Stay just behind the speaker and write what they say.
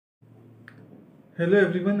Hello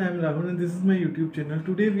everyone, I am Rahul and this is my YouTube channel.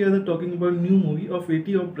 Today we are talking about new movie of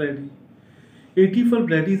 80 of Brady. 80 for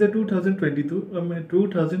Brady is a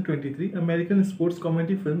 2023 American sports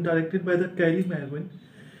comedy film directed by the Kylie Marvin,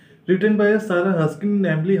 written by a Sarah Huskin and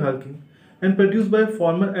Emily Harkin, and produced by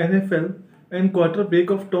former NFL and quarterback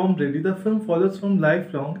of Tom Brady. The film follows from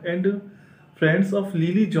lifelong and friends of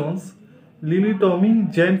Lily Jones, Lily Tommy,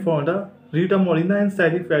 Jane Fonda, Rita Morena, and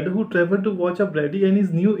Sally Fedder who travel to watch a Brady and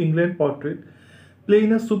his New England portrait play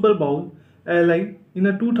in a Super Bowl ally in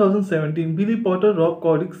a 2017. Billy Potter, Rob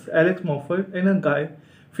Corddix, Alex Moffat, and a Guy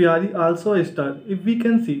Fieri also a star. If we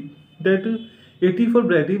can see that 80 for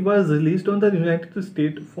Brady was released on the United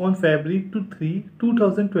States on February 3,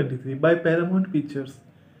 2023 by Paramount Pictures.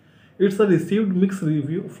 It's a received mixed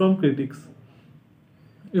review from critics.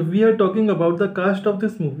 If we are talking about the cast of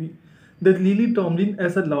this movie, there's Lily Tomlin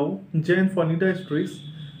as a Lau, Jane Fonda as Trish,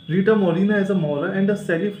 Rita Morena as a Maura, and a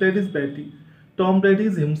Sally Floyd as Betty. Tom Brady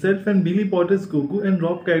is himself and Billy Potter as Gugu and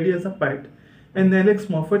Rob Caddy as a Pat, and Alex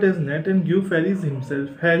Moffat as Ned and Hugh Ferry is himself,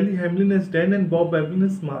 Harley Hamlin as Dan and Bob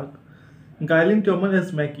Evans as Mark, Guylaine Thomas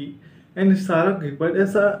as Mackie, and Sarah Gilbert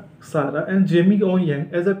as a Sarah and Jamie O. Young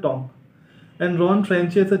as a Tom and Ron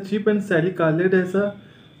French as a Chip and Sally Carlet as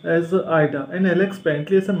a Ida and Alex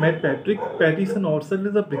Bentley as a Matt Patrick, Pattison Orsett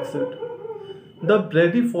as a Brixet. The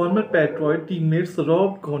Brady former Patriot teammates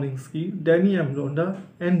Rob Koninski, Danny Amronda,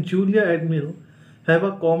 and Julia Admiral have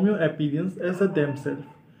a cameo appearance as a themselves,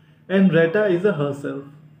 and Retta is a herself.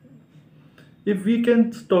 If we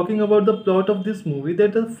can talking about the plot of this movie,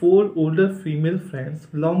 that the four older female friends,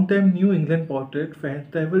 longtime New England portrait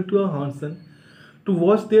fans, travel to a Hanson to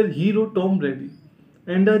watch their hero Tom Brady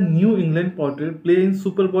and a New England portrait play in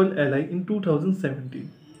Super Bowl ally in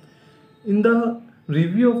 2017. In the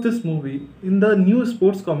review of this movie, in the new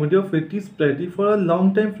sports comedy of 80s Brady for a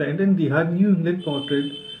longtime friend and Dihad New England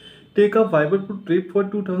portrait, take a vibrant trip for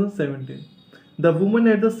 2017. The women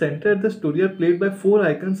at the center of the story are played by four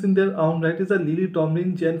icons in their own right is a Lily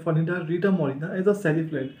Tomlin, Jen Fonda, Rita Morena as a Sally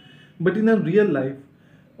Floyd. But in a real life,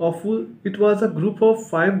 awful, it was a group of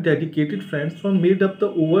five dedicated friends from made up the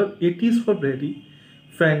over 80s for Brady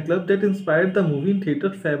fan club that inspired the movie in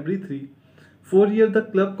theater February 3. 4 years the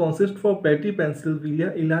club consists of Betty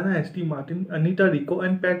Pennsylvania, Ilana H.T. Martin, Anita Rico,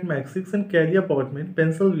 and Pat Maxix and Kalia Portman,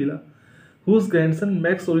 Pennsylvania, whose grandson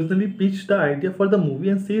Max originally pitched the idea for the movie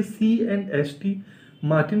and says he and H.T.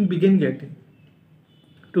 Martin began getting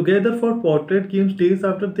together for portrait games days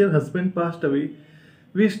after their husband passed away.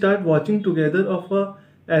 We start watching together of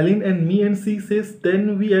Aline and me and she says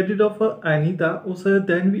then we added of Anita, also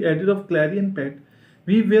then we added of Clary and Pat.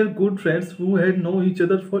 We were good friends who had known each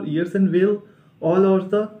other for years and well all are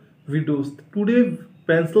the widows. Today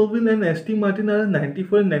Pennsylvania and S.T. Martin are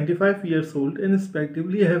 94 and 95 years old and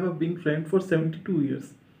respectively have been friends for 72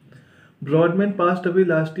 years. Broadman passed away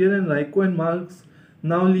last year and Raiko and Marks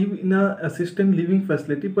now live in a assisted living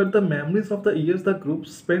facility, but the memories of the years the group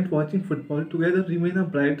spent watching football together remain a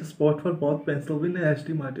bright spot for both Pennsylvania and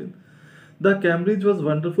Ashley Martin. The Cambridge was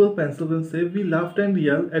wonderful, Pennsylvania said. We laughed and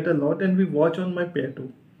yelled at a lot and we watched on my patio.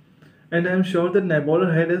 And I am sure that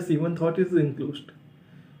Nabola had us even thought is enclosed.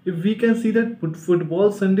 If we can see that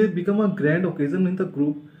football Sundays become a grand occasion in the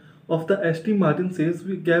group of the ST Martin says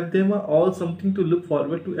we gave them all something to look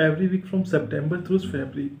forward to every week from September through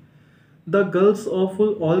February. The girls of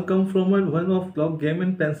all come from a 1 o'clock game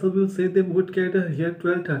and Pencil will say they would get here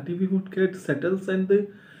 12:30. We would get settles and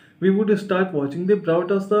we would start watching. They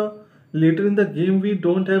brought us the later in the game we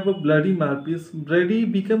don't have a bloody marpiece. Brady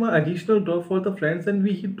became an additional draw for the friends and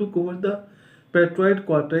we took over the Patriot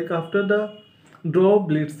quarterback after the draw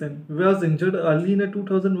Blitzen was injured early in a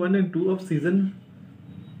 2001 and 2 of season.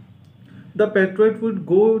 The Patriot would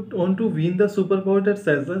go on to win the Super Bowl that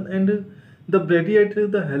season, and the Brady at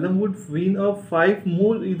the helm would win of five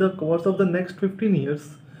more in the course of the next 15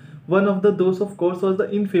 years. One of those, of course, was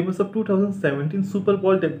the infamous of 2017 Super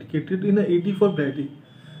Bowl dedicated in 80 for Brady.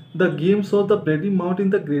 The game saw the Brady mount in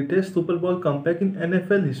the greatest Super Bowl comeback in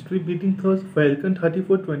NFL history, beating the Falcons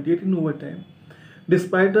 34-28 in overtime,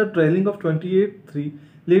 despite a trailing of 28-3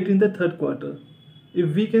 late in the third quarter.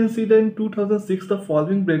 If we can see that in 2006, the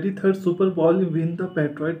following Brady third Super Bowl win, the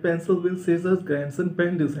Patriot Pennsylvania Caesar's grandson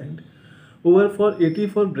pen designed over for 80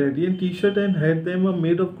 for Brady and t-shirt and had them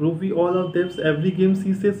made of group. We all of them every game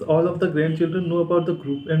she says all of the grandchildren know about the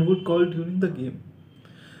group and would call during the game.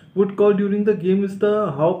 Would call during the game is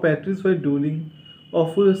the how Patriots were dueling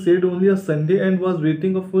of said only a Sunday and was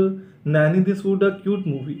waiting of nanny this would a cute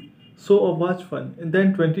movie. So a watch fun. And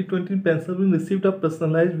then 2020 Pennsylvania received a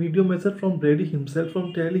personalized video message from Brady himself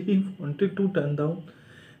from telling he wanted to turn down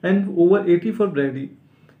and over 80 for Brady.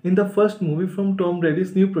 in the first movie from Tom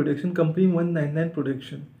Brady's new production company 199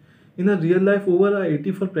 Production. In a real life, over a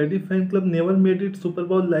 80 for Brady fan club never made it Super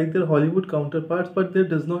Bowl like their Hollywood counterparts, but that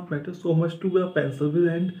does not matter so much to a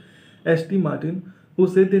Pennsylvania and S.T. Martin, who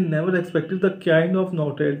say they never expected the kind of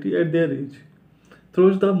notoriety at their age.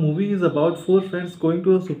 Through the movie is about four friends going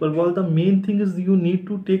to a Super Bowl. The main thing is you need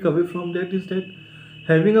to take away from that is that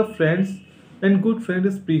having a friends and good friend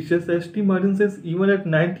is precious. S.T. Martin says even at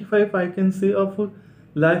 95 I can say of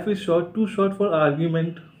life is short, too short for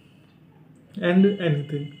argument and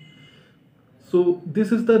anything. So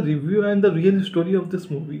this is the review and the real story of this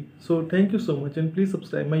movie. So thank you so much and please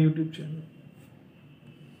subscribe my YouTube channel.